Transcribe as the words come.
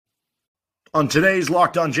On today's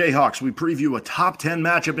Locked On Jayhawks, we preview a top 10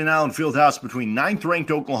 matchup in Allen Fieldhouse between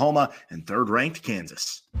 9th-ranked Oklahoma and 3rd-ranked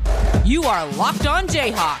Kansas. You are Locked On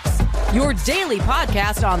Jayhawks, your daily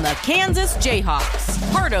podcast on the Kansas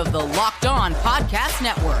Jayhawks, part of the Locked On Podcast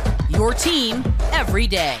Network, your team every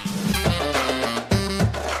day.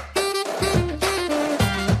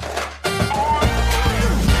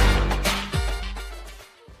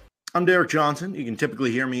 I'm Derek Johnson. You can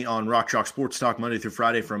typically hear me on Rock Chalk Sports Talk Monday through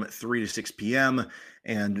Friday from 3 to 6 p.m.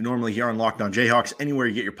 and normally here on Locked On Jayhawks, anywhere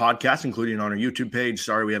you get your podcasts, including on our YouTube page.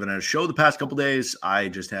 Sorry we haven't had a show the past couple days. I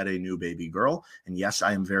just had a new baby girl. And yes,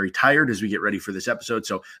 I am very tired as we get ready for this episode.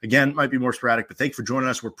 So again, might be more sporadic, but thanks for joining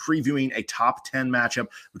us. We're previewing a top 10 matchup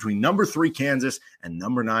between number 3 Kansas and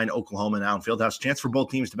number 9 Oklahoma in Allen Fieldhouse. Chance for both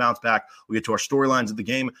teams to bounce back. We'll get to our storylines of the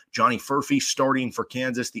game. Johnny Furphy starting for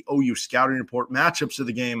Kansas, the OU scouting report, matchups of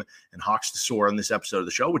the game, and Hawks to soar on this episode of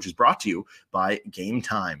the show, which is brought to you by Game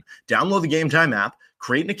Time. Download the Game Time app,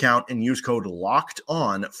 create an account, and use code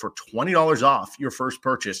LOCKEDON for $20 off your first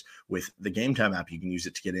purchase with the Game Time app. You can use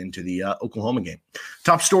it to get into the Oklahoma game.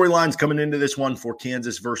 Top storylines coming into this one for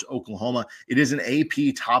Kansas versus Oklahoma. It is an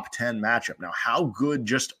AP top 10 matchup. Now, how good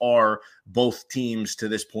just are both teams to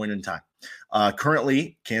this point in time?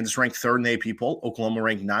 Currently, Kansas ranked 3rd in the AP poll, Oklahoma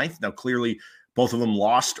ranked 9th. Now, clearly, both of them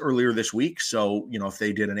lost earlier this week. So, if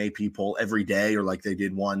they did an AP poll every day or like they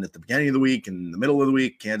did one at the beginning of the week and in the middle of the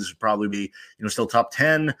week, Kansas would probably be, still top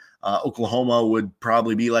 10. Oklahoma would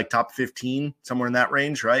probably be like top 15, somewhere in that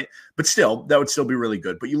range, right? But still, that would still be really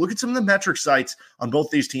good. But you look at some of the metric sites on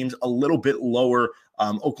both these teams, a little bit lower.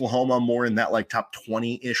 Oklahoma more in that like top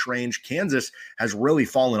 20-ish range. Kansas has really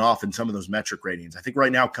fallen off in some of those metric ratings. I think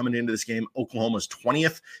right now coming into this game, Oklahoma's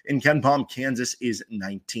 20th in KenPom. Kansas is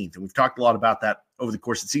 19th. And we've talked a lot about that over the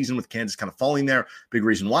course of the season with Kansas kind of falling there. Big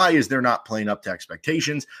reason why is they're not playing up to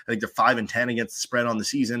expectations. I think they're 5-10 against the spread on the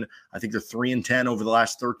season. I think they're 3-10 over the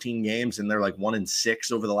last 13 games, and they're like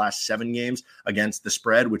 1-6 over the last 7 games against the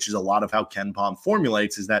spread, which is a lot of how KenPom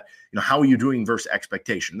formulates is that, how are you doing versus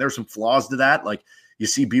expectation? There's some flaws to that. Like, you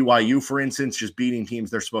see BYU, for instance, just beating teams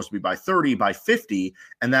they're supposed to be by 30, by 50,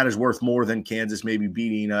 and that is worth more than Kansas maybe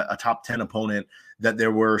beating a top 10 opponent that they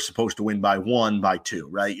were supposed to win by 1, by 2,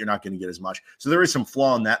 right? You're not going to get as much. So there is some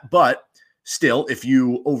flaw in that, but still, if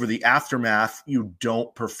you, over the aftermath, you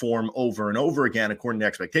don't perform over and over again according to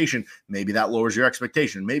expectation, maybe that lowers your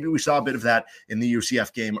expectation. Maybe we saw a bit of that in the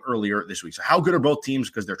UCF game earlier this week. So how good are both teams?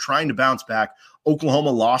 Because they're trying to bounce back. Oklahoma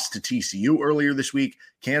lost to TCU earlier this week.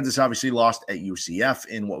 Kansas obviously lost at UCF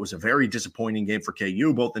in what was a very disappointing game for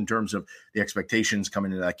KU, both in terms of the expectations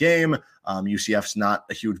coming into that game. UCF's not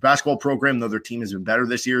a huge basketball program, though their team has been better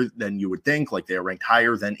this year than you would think. Like they are ranked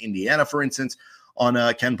higher than Indiana, for instance, on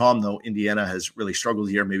KenPom, though Indiana has really struggled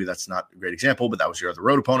here. Maybe that's not a great example, but that was your other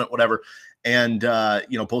road opponent, whatever. And,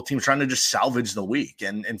 both teams trying to just salvage the week.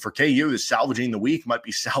 And for KU, the salvaging the week might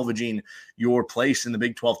be salvaging your place in the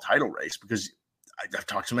Big 12 title race, because I've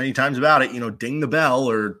talked so many times about it, ding the bell,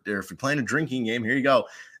 or if you're playing a drinking game, here you go.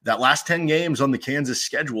 That last 10 games on the Kansas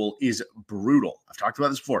schedule is brutal. I've talked about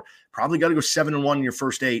this before. Probably got to go 7-1 in your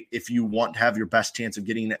first 8 if you want to have your best chance of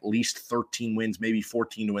getting at least 13 wins, maybe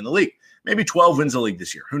 14 to win the league. Maybe 12 wins the league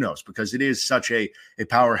this year. Who knows? Because it is such a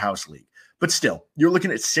powerhouse league. But still, you're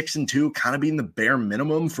looking at 6-2, kind of being the bare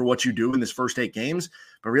minimum for what you do in this first 8 games.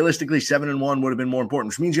 But realistically, 7-1 would have been more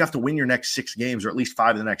important, which means you have to win your next 6 games, or at least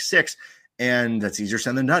 5 of the next 6. And that's easier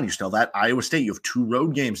said than done. You still have that Iowa State. You have 2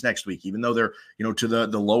 road games next week, even though they're, to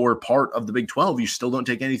the lower part of the Big 12. You still don't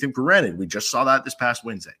take anything for granted. We just saw that this past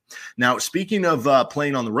Wednesday. Now, speaking of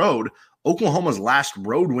playing on the road, Oklahoma's last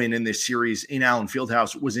road win in this series in Allen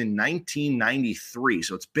Fieldhouse was in 1993.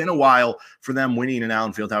 So it's been a while for them winning in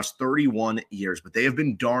Allen Fieldhouse, 31 years. But they have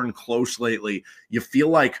been darn close lately. You feel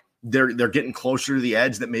like they're getting closer to the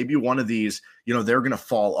edge that maybe one of these, they're going to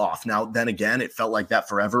fall off. Now, then again, it felt like that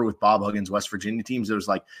forever with Bob Huggins' West Virginia teams. It was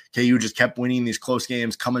like KU just kept winning these close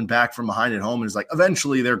games, coming back from behind at home. And it's like,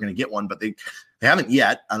 eventually they're going to get one, but they haven't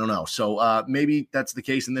yet. I don't know. So maybe that's the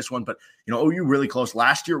case in this one, but OU really close.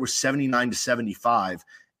 Last year it was 79-75.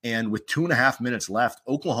 And with 2.5 minutes left,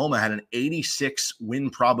 Oklahoma had an 86 win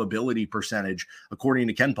probability percentage, according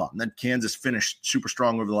to KenPom. Then Kansas finished super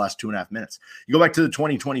strong over the last 2.5 minutes. You go back to the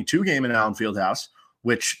 2022 game in Allen Fieldhouse,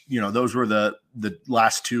 which, those were the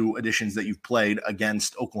last 2 editions that you've played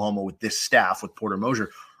against Oklahoma with this staff, with Porter Moser.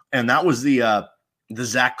 And that was the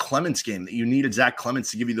Zach Clements game that you needed Zach Clements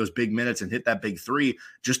to give you those big minutes and hit that big 3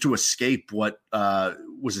 just to escape what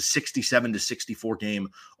was a 67-64 game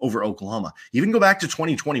over Oklahoma. You even go back to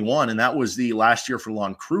 2021, and that was the last year for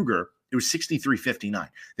Lon Kruger It was 63-59.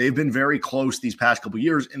 They've been very close these past couple of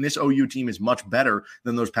years, and this OU team is much better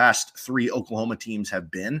than those past 3 Oklahoma teams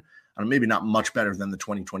have been. Maybe not much better than the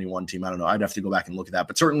 2021 team. I don't know. I'd have to go back and look at that.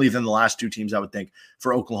 But certainly than the last 2 teams, I would think,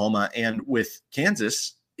 for Oklahoma. And with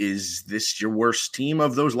Kansas, is this your worst team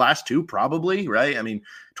of those last 2? Probably, right? I mean,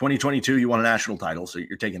 2022, you won a national title, so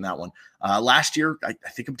you're taking that one. Last year, I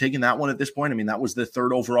think I'm taking that one at this point. I mean, that was the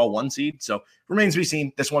 3rd overall 1 seed. So remains to be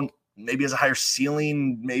seen. This one maybe has a higher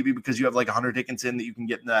ceiling, maybe because you have like a Hunter Dickinson that you can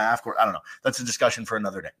get in the half court. I don't know. That's a discussion for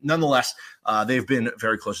another day. Nonetheless, they've been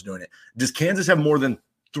very close to doing it. Does Kansas have more than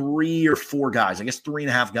 3 or 4 guys? I guess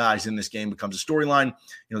 3.5 guys in this game becomes a storyline.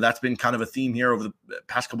 That's been kind of a theme here over the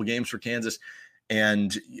past couple games for Kansas.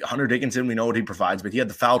 And Hunter Dickinson, we know what he provides, but he had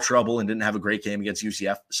the foul trouble and didn't have a great game against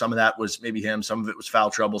UCF. Some of that was maybe him. Some of it was foul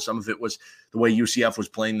trouble. Some of it was the way UCF was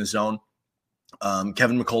playing the zone.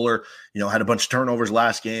 Kevin McCullough, had a bunch of turnovers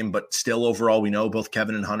last game, but still overall, we know both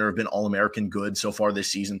Kevin and Hunter have been All-American good so far this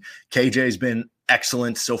season. KJ's been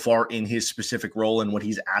excellent so far in his specific role and what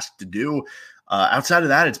he's asked to do. Outside of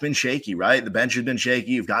that, it's been shaky, right? The bench has been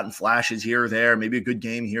shaky. You've gotten flashes here or there, maybe a good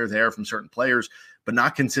game here or there from certain players, but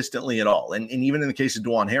not consistently at all. And even in the case of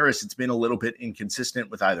DeJuan Harris, it's been a little bit inconsistent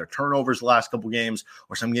with either turnovers the last couple games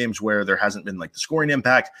or some games where there hasn't been like the scoring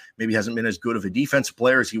impact. Maybe hasn't been as good of a defensive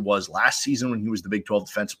player as he was last season when he was the Big 12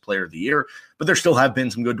 Defensive Player of the Year. But there still have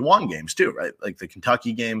been some good DeJuan games too, right? Like the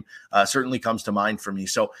Kentucky game certainly comes to mind for me.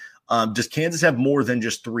 So does Kansas have more than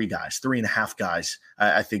just 3 guys, 3.5 guys?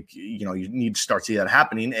 I think, you need to start seeing that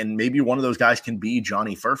happening. And maybe one of those guys can be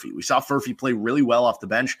Johnny Furphy. We saw Furphy play really well off the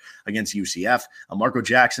bench against UCF. Marco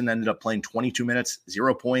Jackson ended up playing 22 minutes,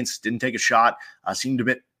 0 points, didn't take a shot, seemed a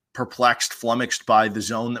bit perplexed, flummoxed by the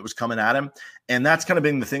zone that was coming at him. And that's kind of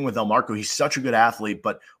been the thing with Marco. He's such a good athlete,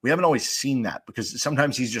 but we haven't always seen that because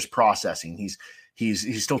sometimes he's just processing.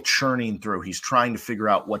 He's still churning through. He's trying to figure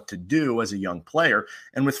out what to do as a young player.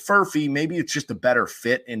 And with Furphy, maybe it's just a better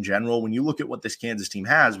fit in general. When you look at what this Kansas team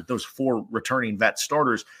has with those 4 returning vet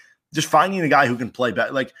starters, just finding a guy who can play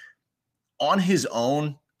better, like on his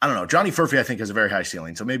own, I don't know. Johnny Furphy, I think, has a very high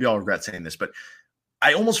ceiling. So maybe I'll regret saying this, but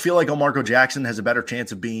I almost feel like Marco Jackson has a better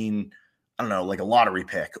chance of being, I don't know, like a lottery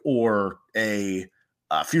pick or a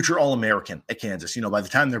future All-American at Kansas, by the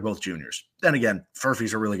time they're both juniors. Then again,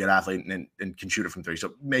 Furphy's a really good athlete and can shoot it from 3.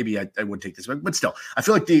 So maybe I would take this, but still, I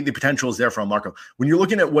feel like the potential is there for Marco. When you're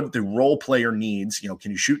looking at what the role player needs,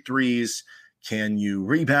 can you shoot threes? Can you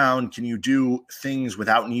rebound? Can you do things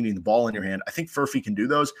without needing the ball in your hand? I think Furphy can do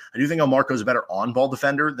those. I do think Marco's a better on-ball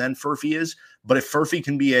defender than Furphy is, but if Furphy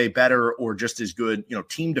can be a better or just as good,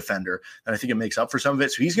 team defender, then I think it makes up for some of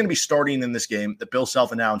it. So he's going to be starting in this game that Bill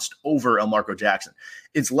Self announced over Marco Jackson.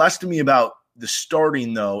 It's less to me about the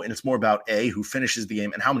starting though, and it's more about who finishes the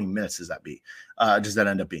game and how many minutes does that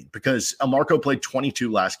end up being? Because Marco played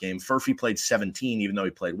 22 last game. Furphy played 17, even though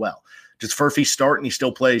he played well. Does Furphy start and he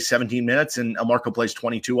still plays 17 minutes and Marco plays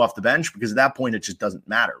 22 off the bench? Because at that point, it just doesn't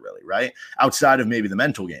matter really, right? Outside of maybe the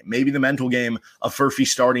mental game. Maybe the mental game of Furphy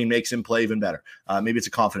starting makes him play even better. Maybe it's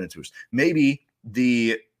a confidence boost. Maybe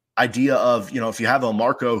the idea of, if you have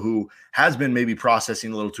Marco who has been maybe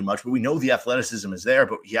processing a little too much, but we know the athleticism is there,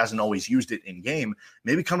 but he hasn't always used it in game.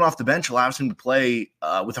 Maybe coming off the bench allows him to play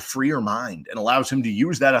with a freer mind and allows him to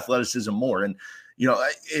use that athleticism more. And,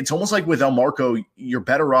 it's almost like with Marco, you're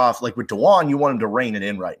better off. Like with DeJuan, you want him to rein it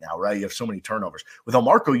in right now, right? You have so many turnovers. With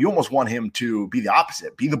Marco, you almost want him to be the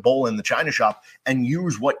opposite, be the bull in the china shop and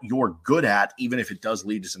use what you're good at, even if it does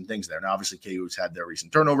lead to some things there. Now, obviously, KU's had their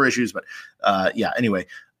recent turnover issues, but anyway,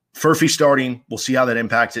 Furphy starting. We'll see how that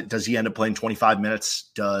impacts it. Does he end up playing 25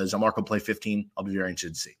 minutes? Does Marco play 15? I'll be very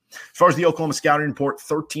interested to see. As far as the Oklahoma scouting report,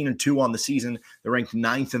 13-2 on the season. They're ranked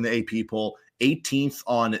 9th in the AP poll. 18th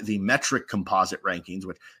on the metric composite rankings,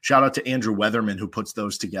 which shout out to Andrew Weatherman, who puts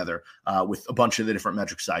those together with a bunch of the different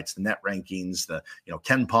metric sites, the net rankings, the,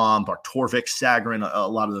 Ken Palm, Bartorvik, Sagarin, a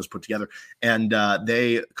lot of those put together. And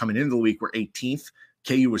they coming into the week were 18th.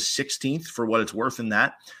 KU was 16th for what it's worth in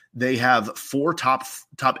that. They have 4 top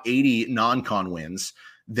 80 non-con wins.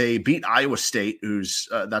 They beat Iowa State, who's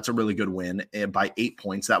that's a really good win, by 8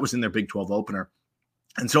 points. That was in their Big 12 opener.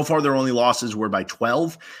 And so far, their only losses were by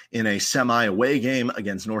 12 in a semi-away game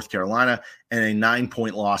against North Carolina and a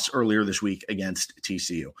 9-point loss earlier this week against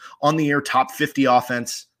TCU. On the year, top 50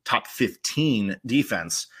 offense, top 15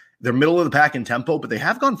 defense. They're middle of the pack in tempo, but they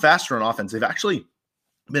have gone faster on offense. They've actually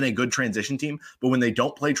been a good transition team, but when they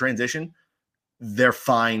don't play transition, they're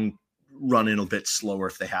fine running a bit slower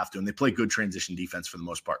if they have to, and they play good transition defense for the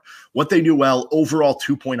most part. What they do well, overall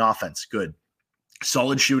 2-point offense, good.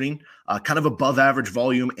 Solid shooting, kind of above average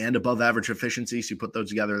volume and above average efficiency. So you put those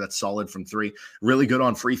together, that's solid from three. Really good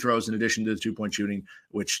on free throws in addition to the 2-point shooting,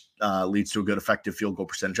 which leads to a good effective field goal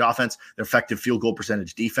percentage offense. Their effective field goal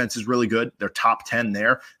percentage defense is really good. They're top 10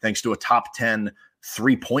 there, thanks to a top 10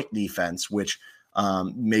 3-point defense, which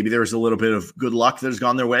maybe there's a little bit of good luck that has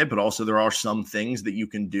gone their way, but also there are some things that you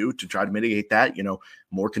can do to try to mitigate that.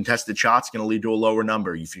 More contested shots going to lead to a lower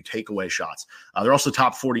number if you take away shots. They're also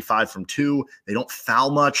top 45 from two. They don't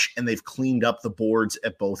foul much, and they've cleaned up the boards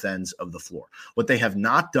at both ends of the floor. What they have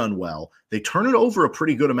not done well, they turn it over a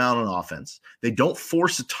pretty good amount on offense. They don't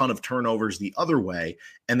force a ton of turnovers the other way,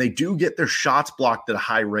 and they do get their shots blocked at a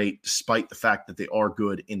high rate despite the fact that they are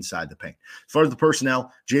good inside the paint. As far as the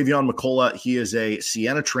personnel, Jayhawks McCullough, he is a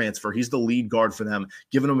Siena transfer. He's the lead guard for them,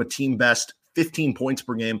 giving them a team best 15 points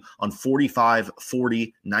per game on 45,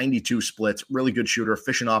 40, 92 splits. Really good shooter,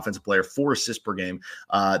 efficient offensive player, 4 assists per game.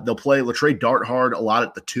 They'll play Latrey Darthard a lot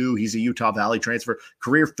at the 2. He's a Utah Valley transfer.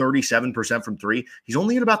 Career 37% from 3. He's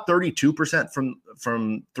only at about 32%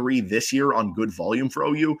 from 3 this year on good volume for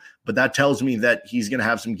OU, but that tells me that he's going to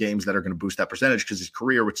have some games that are going to boost that percentage because his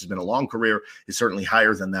career, which has been a long career, is certainly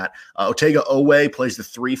higher than that. Otega Owe plays the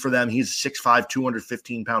 3 for them. He's a 6'5",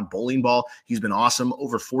 215-pound bowling ball. He's been awesome,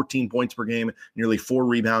 over 14 points per game, nearly 4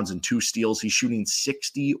 rebounds and 2 steals. He's shooting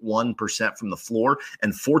 61% from the floor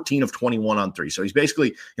and 14 of 21 on 3. So he's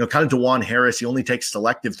basically, kind of DeJuan Harris. He only takes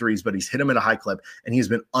selective threes, but he's hit them at a high clip, and he's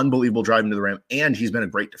been unbelievable driving to the rim, and he's been a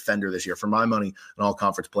great defender this year. For my money, an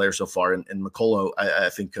all-conference player so far, and McCullough, I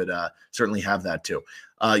think, could certainly have that too.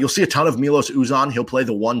 You'll see a ton of Milos Uzan. He'll play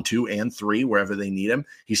the 1, 2, and 3 wherever they need him.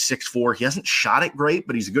 He's 6'4". He hasn't shot it great,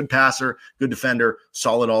 but he's a good passer, good defender,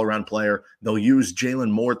 solid all-around player. They'll use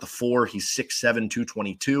Jalen Moore at the 4. He's 6'7",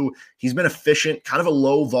 222. He's been efficient, kind of a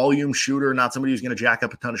low-volume shooter, not somebody who's going to jack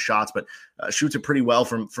up a ton of shots, but shoots it pretty well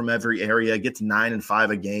from every area, gets 9 and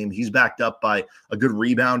 5 a game. He's backed up by a good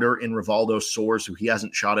rebounder in Rivaldo Soares, who he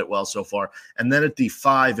hasn't shot it well so far. And then at the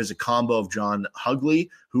 5 is a combo of John Hugley,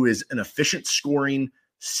 who is an efficient scoring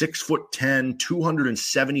 6'10",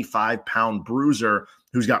 275-pound bruiser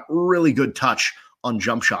who's got really good touch on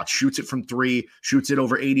jump shots, shoots it from 3, shoots it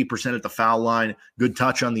over 80% at the foul line, good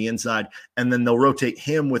touch on the inside. And then they'll rotate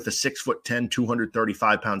him with a 6'10",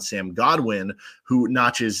 235-pound Sam Godwin, who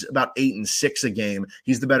notches about 8 and 6 a game.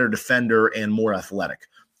 He's the better defender and more athletic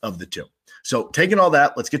of the two. So taking all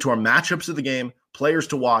that, let's get to our matchups of the game, players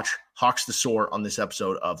to watch, Hawks to soar on this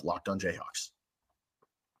episode of Locked on Jayhawks.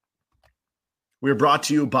 We are brought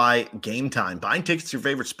to you by Game Time. Buying tickets to your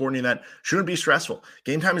favorite sporting event shouldn't be stressful.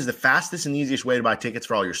 Game Time is the fastest and easiest way to buy tickets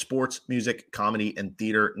for all your sports, music, comedy, and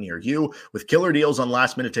theater near you. With killer deals on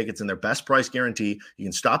last-minute tickets and their best price guarantee, you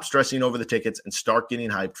can stop stressing over the tickets and start getting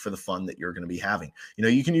hyped for the fun that you're going to be having.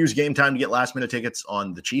 You can use Game Time to get last-minute tickets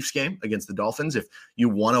on the Chiefs game against the Dolphins if you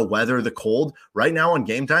want to weather the cold. Right now on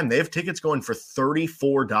Game Time, they have tickets going for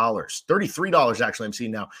 $34, $33 actually I'm seeing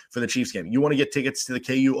now for the Chiefs game. You want to get tickets to the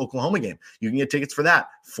KU Oklahoma game, you can get tickets for that,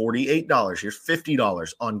 $48. Here's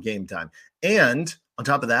 $50 on Game Time. And on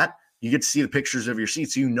top of that, you get to see the pictures of your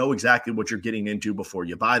seats so you know exactly what you're getting into before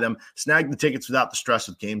you buy them. Snag the tickets without the stress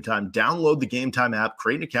with Game Time. Download the Game Time app,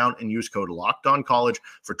 create an account, and use code LOCKEDONCollege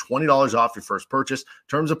for $20 off your first purchase.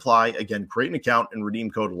 Terms apply. Again, create an account and redeem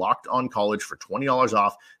code LOCKEDONCollege for $20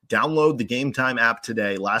 off. Download the Game Time app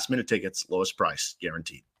today. Last-minute tickets, lowest price,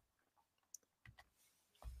 guaranteed.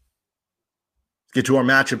 Get to our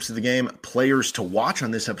matchups of the game, players to watch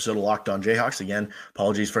on this episode of Locked on Jayhawks. Again,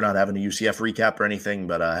 apologies for not having a UCF recap or anything,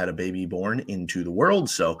 but I had a baby born into the world,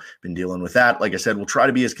 so been dealing with that. Like I said, we'll try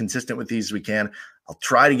to be as consistent with these as we can. I'll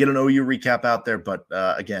try to get an OU recap out there, but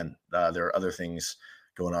again, there are other things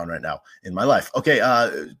going on right now in my life. Okay,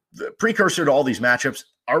 the precursor to all these matchups,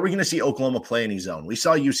 are we going to see Oklahoma play any zone? We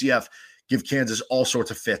saw UCF give Kansas all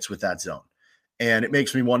sorts of fits with that zone. And it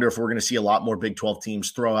makes me wonder if we're going to see a lot more Big 12 teams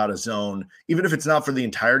throw out a zone, even if it's not for the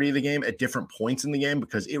entirety of the game, at different points in the game,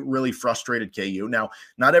 because it really frustrated KU. Now,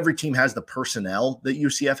 not every team has the personnel that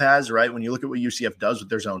UCF has, right? When you look at what UCF does with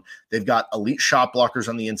their zone, they've got elite shot blockers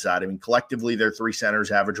on the inside. I mean, collectively, their 3 centers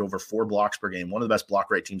average over 4 blocks per game, one of the best block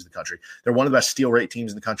rate teams in the country. They're one of the best steal rate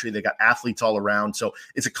teams in the country. They got athletes all around. So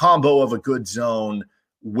it's a combo of a good zone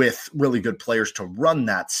with really good players to run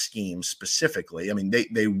that scheme specifically. I mean,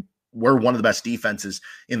 they were one of the best defenses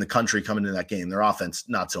in the country coming into that game. Their offense,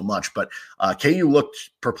 not so much, but KU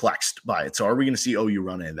looked perplexed by it. So are we going to see OU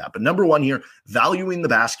run into that? But number one here, valuing the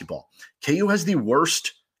basketball. KU has the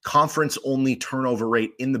worst conference-only turnover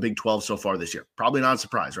rate in the Big 12 so far this year. Probably not a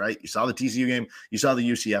surprise, right? You saw the TCU game. You saw the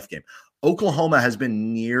UCF game. Oklahoma has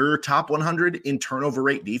been near top 100 in turnover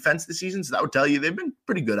rate defense this season. So that would tell you they've been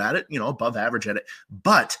pretty good at it, above average at it.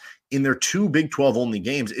 But in their 2 Big 12 only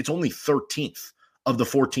games, it's only 13th of the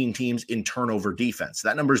 14 teams in turnover defense.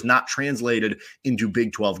 That number is not translated into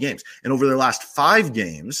Big 12 games. And over their last 5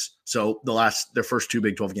 games, so their first 2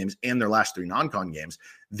 Big 12 games and their last 3 non-con games,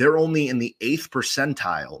 they're only in the 8th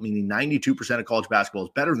percentile, meaning 92% of college basketball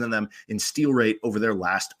is better than them in steal rate over their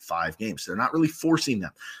last 5 games. They're not really forcing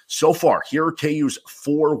them. So far, here are KU's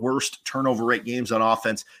 4 worst turnover rate games on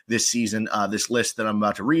offense this season. This list that I'm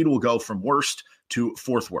about to read will go from worst to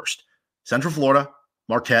 4th worst. Central Florida,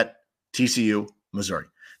 Marquette, TCU, Missouri.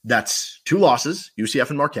 That's 2 losses, UCF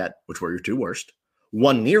and Marquette, which were your 2 worst,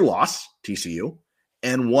 1 near loss, TCU,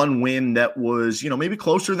 and 1 win that was, maybe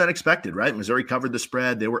closer than expected, right? Missouri covered the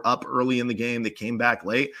spread. They were up early in the game. They came back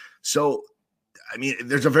late. So,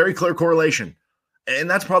 there's a very clear correlation. And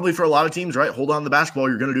that's probably for a lot of teams, right? Hold on to the basketball,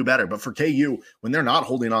 you're going to do better. But for KU, when they're not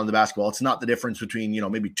holding on to the basketball, it's not the difference between,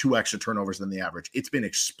 maybe 2 extra turnovers than the average. It's been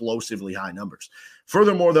explosively high numbers.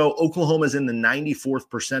 Furthermore, though, Oklahoma's in the 94th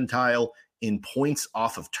percentile in points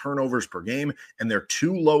off of turnovers per game, and their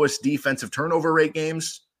 2 lowest defensive turnover rate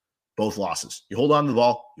games, both losses. You hold on to the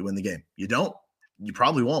ball, you win the game. You don't, you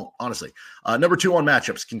probably won't, honestly. Number 2 on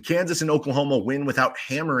matchups. Can Kansas and Oklahoma win without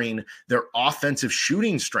hammering their offensive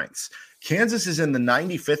shooting strengths? Kansas is in the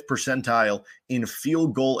 95th percentile in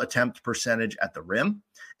field goal attempt percentage at the rim,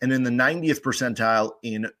 and in the 90th percentile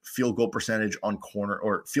in field goal percentage on corner,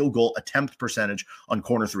 or field goal attempt percentage on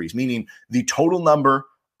corner threes, meaning the total number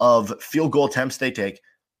of field goal attempts they take,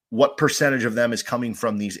 what percentage of them is coming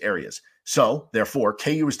from these areas. So, therefore,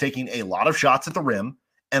 KU is taking a lot of shots at the rim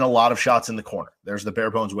and a lot of shots in the corner. There's the bare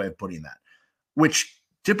bones way of putting that, which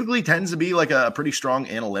typically tends to be like a pretty strong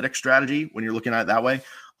analytic strategy when you're looking at it that way.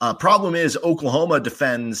 Problem is Oklahoma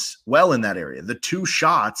defends well in that area. The 2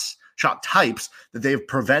 shot types that they've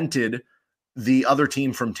prevented the other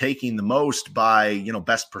team from taking the most by,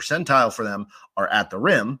 best percentile for them are at the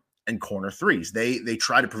rim and corner threes. They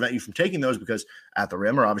try to prevent you from taking those because at the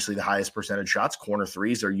rim are obviously the highest percentage shots. Corner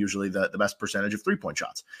threes are usually the best percentage of 3-point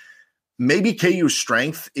shots. Maybe KU's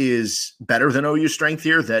strength is better than OU's strength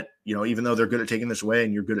here, that, even though they're good at taking this away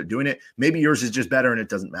and you're good at doing it, maybe yours is just better and it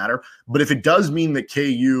doesn't matter. But if it does mean that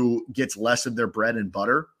KU gets less of their bread and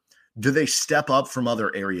butter, do they step up from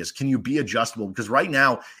other areas? Can you be adjustable? Because right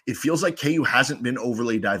now it feels like KU hasn't been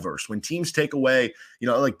overly diverse. When teams take away,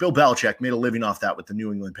 like Bill Belichick made a living off that with the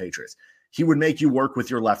New England Patriots. He would make you work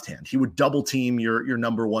with your left hand. He would double team your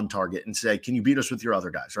number 1 target and say, can you beat us with your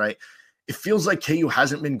other guys, right? It feels like KU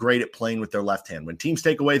hasn't been great at playing with their left hand. When teams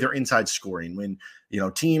take away their inside scoring, when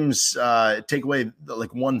teams take away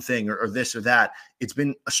like one thing or this or that, it's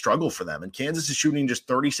been a struggle for them. And Kansas is shooting just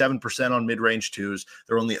 37% on mid-range 2s.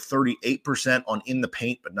 They're only at 38% on in the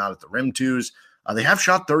paint, but not at the rim 2s. They have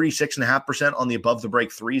shot 36.5% on the above the break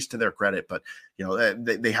 3s to their credit, but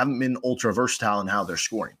they haven't been ultra versatile in how they're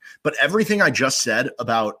scoring. But everything I just said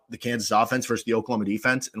about the Kansas offense versus the Oklahoma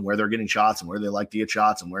defense and where they're getting shots and where they like to get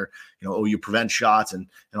shots and where OU prevent shots and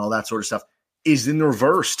all that sort of stuff is in the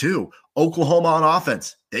reverse too. Oklahoma on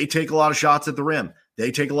offense, they take a lot of shots at the rim. They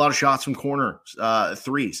take a lot of shots from corner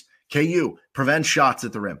threes. KU prevents shots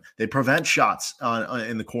at the rim. They prevent shots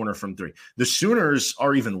in the corner from 3. The Sooners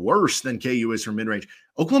are even worse than KU is from mid-range.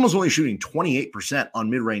 Oklahoma's only shooting 28% on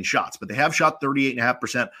mid-range shots, but they have shot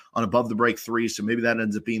 38.5% on above the break 3. So maybe that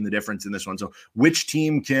ends up being the difference in this one. So which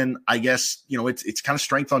team can, I guess, it's kind of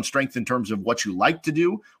strength on strength in terms of what you like to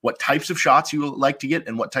do, what types of shots you like to get,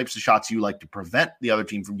 and what types of shots you like to prevent the other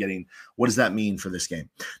team from getting. What does that mean for this game?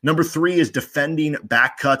 Number 3 is defending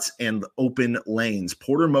back cuts and open lanes.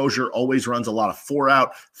 Porter Moser always runs a lot of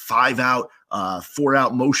 4-out, 5-out,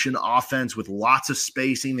 4-out motion offense with lots of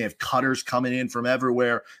spacing. They have cutters coming in from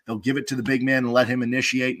everywhere. They'll give it to the big man and let him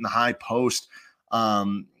initiate in the high post.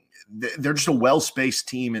 They're just a well-spaced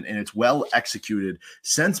team, and it's well executed.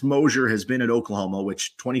 Since Mosier has been at Oklahoma,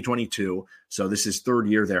 which 2022, so this is 3rd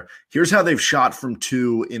year there, here's how they've shot from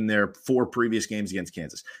 2 in their 4 previous games against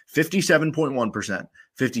Kansas. 57.1%,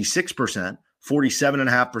 56%,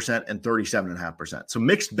 47.5%, and 37.5%. So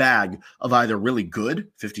mixed bag of either really good,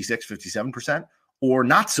 56, 57%, or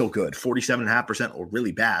not so good, 47.5%, or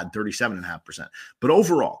really bad, 37.5%. But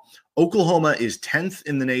overall, Oklahoma is 10th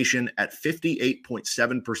in the nation at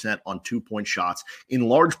 58.7% on 2-point shots, in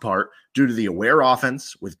large part due to the aware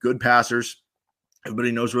offense with good passers.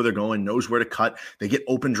 Everybody knows where they're going, knows where to cut. They get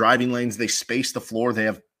open driving lanes. They space the floor. They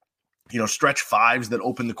have, stretch 5s that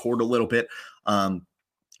open the court a little bit.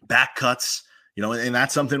 Back cuts, and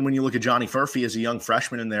that's something when you look at Johnny Furphy as a young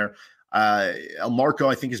freshman in there. Marco,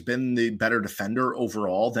 I think, has been the better defender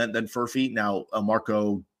overall than Furphy. Now,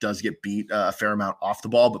 Marco does get beat a fair amount off the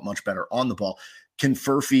ball, but much better on the ball. Can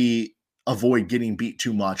Furphy avoid getting beat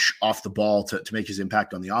too much off the ball to make his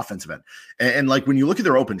impact on the offensive end? And like when you look at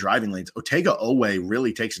their open driving lanes, Otega Owe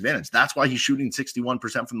really takes advantage. That's why he's shooting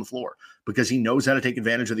 61% from the floor, because he knows how to take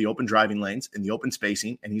advantage of the open driving lanes and the open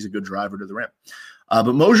spacing, and he's a good driver to the rim.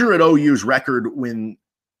 But Mosier at OU's record when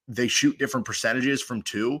they shoot different percentages from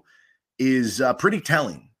two is pretty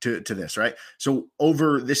telling to this, right? So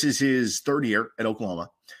this is his third year at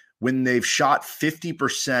Oklahoma, when they've shot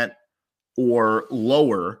 50% or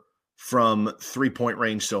lower from 3-point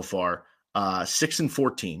range so far,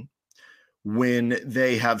 6-14. When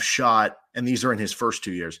they have shot, and these are in his first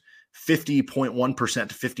 2 years, 50.1%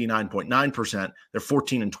 to 59.9%, they're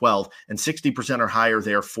 14-12, and 60% or higher,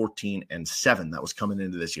 they're 14-7. That was coming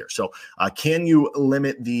into this year. So can you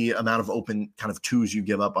limit the amount of open kind of twos you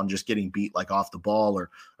give up on just getting beat like off the ball or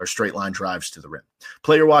straight line drives to the rim?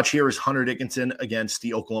 Player watch here is Hunter Dickinson against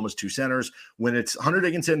the Oklahoma's two centers. When it's Hunter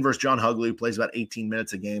Dickinson versus John Hugley, who plays about 18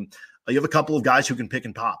 minutes a game, you have a couple of guys who can pick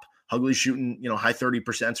and pop. Hugley's shooting, high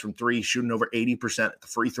 30% from three, shooting over 80% at the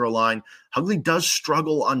free throw line. Hugley does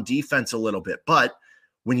struggle on defense a little bit, but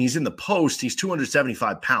when he's in the post, he's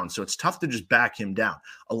 275 pounds, so it's tough to just back him down.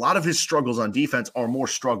 A lot of his struggles on defense are more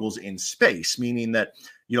struggles in space, meaning that,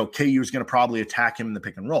 KU is going to probably attack him in the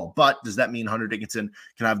pick and roll. But does that mean Hunter Dickinson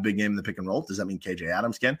can have a big game in the pick and roll? Does that mean KJ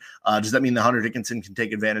Adams can? Does that mean that Hunter Dickinson can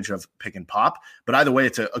take advantage of pick and pop? But either way,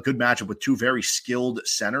 it's a good matchup with two very skilled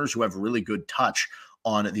centers who have really good touch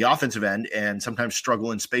on the offensive end and sometimes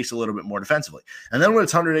struggle in space a little bit more defensively. And then when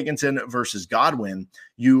it's Hunter Dickinson versus Godwin,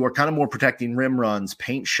 you are kind of more protecting rim runs,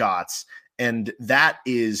 paint shots, and that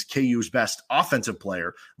is KU's best offensive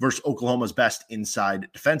player versus Oklahoma's best inside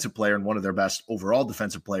defensive player and one of their best overall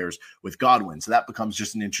defensive players with Godwin. So that becomes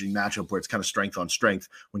just an interesting matchup where it's kind of strength on strength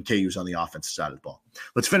when KU's on the offensive side of the ball.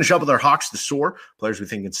 Let's finish up with our Hawks to soar, players we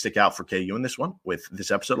think can stick out for KU in this one with this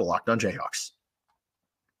episode of Locked On Jayhawks.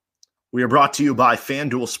 We are brought to you by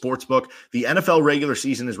FanDuel Sportsbook. The NFL regular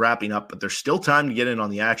season is wrapping up, but there's still time to get in on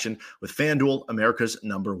the action with FanDuel, America's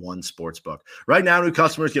 #1 sportsbook. Right now, new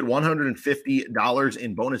customers get $150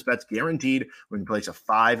 in bonus bets guaranteed when you place a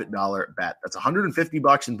 $5 bet. That's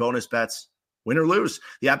 $150 in bonus bets, win or lose.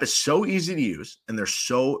 The app is so easy to use, and there's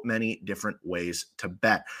so many different ways to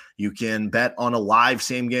bet. You can bet on a live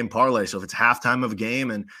same-game parlay. So if it's halftime of a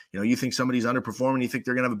game and you think somebody's underperforming, you think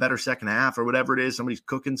they're going to have a better second half or whatever it is, somebody's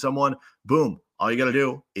cooking someone, boom. All you got to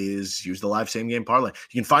do is use the live same-game parlay.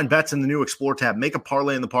 You can find bets in the new Explore tab. Make a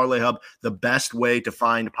parlay in the Parlay Hub, the best way to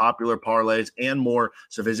find popular parlays and more.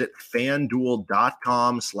 So visit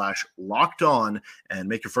FanDuel.com/lockedon and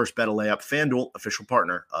make your first bet a layup. FanDuel, official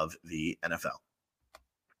partner of the NFL.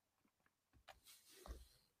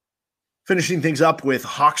 Finishing things up with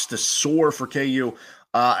Hawks to soar for KU.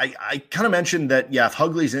 I kind of mentioned that, if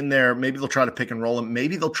Hugley's in there, maybe they'll try to pick and roll him.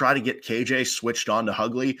 Maybe they'll try to get KJ switched on to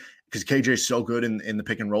Hugley, because KJ is so good in the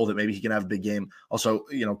pick and roll that maybe he can have a big game. Also,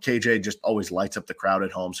 KJ just always lights up the crowd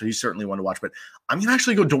at home, so he's certainly one to watch. But I'm going to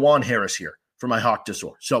actually go DeJuan Harris here for my Hawk to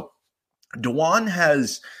soar. So DeJuan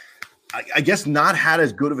has, I guess, not had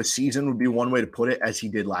as good of a season would be one way to put it as he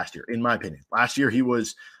did last year, in my opinion. Last year he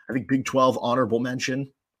was, I think, Big 12 honorable mention.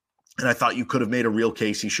 And I thought you could have made a real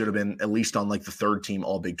case he should have been at least on like the third team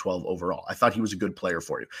all Big 12 overall. I thought he was a good player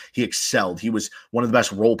for you. He excelled. He was one of the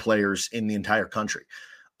best role players in the entire country.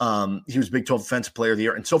 He was Big 12 Defensive Player of the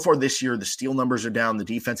Year. And so far this year, the steal numbers are down. The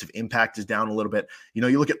defensive impact is down a little bit. You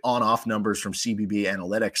look at on-off numbers from CBB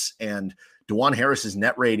Analytics, and DeJuan Harris's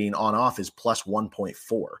net rating on-off is plus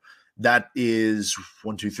 1.4. That is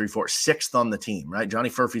 6th on the team, right? Johnny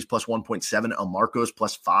Furphy's plus 1.7, Marco's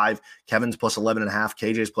plus 5, Kevin's plus 11.5,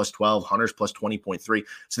 KJ's plus 12, Hunter's plus 20.3.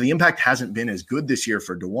 So the impact hasn't been as good this year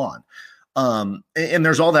for DeJuan. And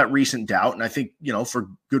there's all that recent doubt. And I think, for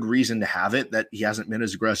good reason to have it, that he hasn't been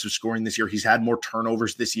as aggressive scoring this year. He's had more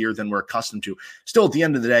turnovers this year than we're accustomed to. Still, at the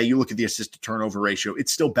end of the day, you look at the assist to turnover ratio,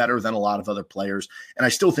 it's still better than a lot of other players. And I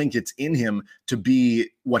still think it's in him to be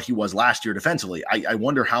what he was last year defensively. I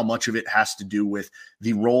wonder how much of it has to do with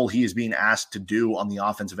the role he is being asked to do on the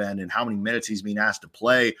offensive end and how many minutes he's being asked to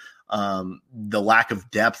play. The lack of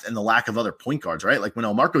depth and the lack of other point guards, right? Like when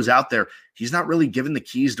Marco's out there, he's not really given the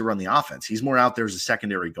keys to run the offense. He's more out there as a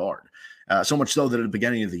secondary guard. So much so that at the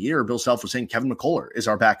beginning of the year, Bill Self was saying Kevin McCullough is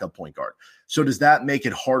our backup point guard. So does that make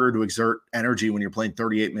it harder to exert energy when you're playing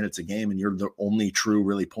 38 minutes a game and you're the only true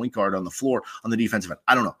really point guard on the floor on the defensive end?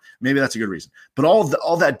 I don't know. Maybe that's a good reason. But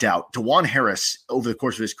all that doubt, DeJuan Harris over the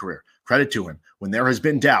course of his career, credit to him, when there has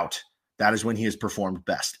been doubt, that is when he has performed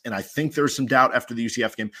best. And I think there's some doubt after the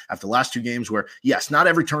UCF game, after the last two games where, yes, not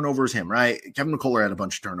every turnover is him, right? Kevin McCullough had a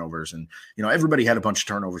bunch of turnovers, and, everybody had a bunch of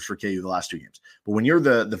turnovers for KU the last two games. But when you're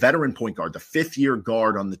the veteran point guard, the fifth-year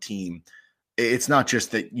guard on the team, it's not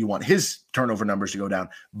just that you want his turnover numbers to go down,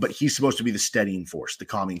 but he's supposed to be the steadying force, the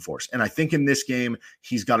calming force. And I think in this game,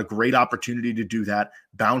 he's got a great opportunity to do that,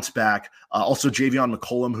 bounce back. Also, Javion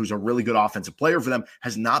McCollum, who's a really good offensive player for them,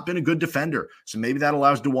 has not been a good defender. So maybe that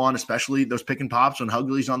allows DeJuan, especially those pick and pops when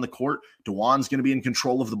Hugley's on the court. DeJuan's going to be in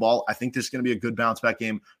control of the ball. I think this is going to be a good bounce back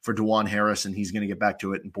game for DeJuan Harris, and he's going to get back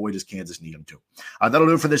to it. And boy, does Kansas need him to. That'll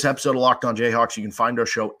do it for this episode of Locked On Jayhawks. You can find our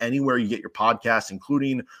show anywhere you get your podcasts,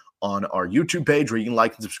 including on our YouTube page where you can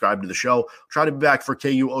like and subscribe to the show. Try to be back for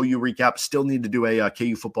KU OU recap. Still need to do a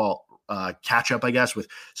KU football catch up, I guess, with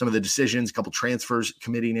some of the decisions, a couple transfers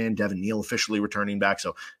committing in, Devin Neal officially returning back.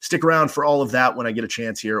 So stick around for all of that when I get a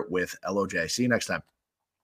chance here with LOJ. See you next time.